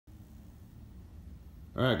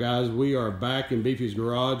All right, guys, we are back in Beefy's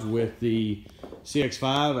garage with the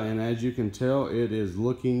CX-5, and as you can tell, it is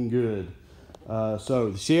looking good. So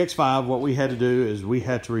the CX-5, what we had to do is we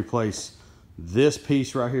had to replace this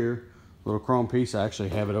piece right here, little chrome piece. I actually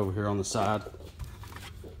have it over here on the side.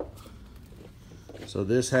 So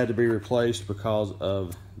this had to be replaced because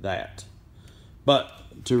of that. But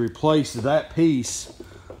to replace that piece,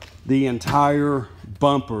 the entire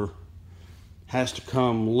bumper has to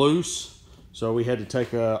come loose. So we had to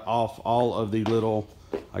take off all of the little,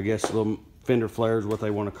 I guess, little fender flares, what they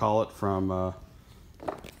want to call it, from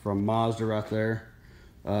Mazda right there.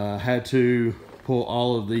 Had to pull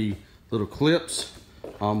all of the little clips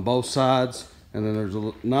on both sides, and then there's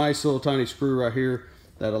a nice little tiny screw right here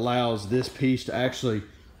that allows this piece to actually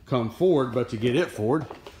come forward, but to get it forward.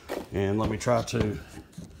 And let me try to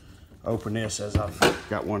open this as I've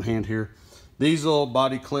got one hand here. These little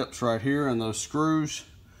body clips right here and those screws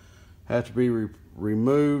have to be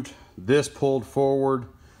removed. This pulled forward,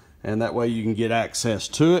 and that way you can get access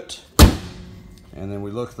to it. And then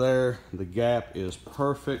we look there, the gap is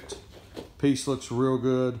perfect. Piece looks real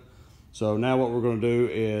good. So now what we're going to do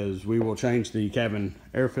is we will change the cabin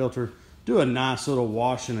air filter, do a nice little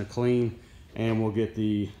wash and a clean, and we'll get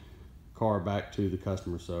the car back to the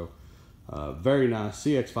customer. So very nice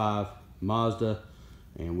CX-5 Mazda,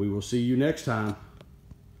 and we will see you next time,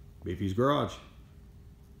 Beefy's Garage.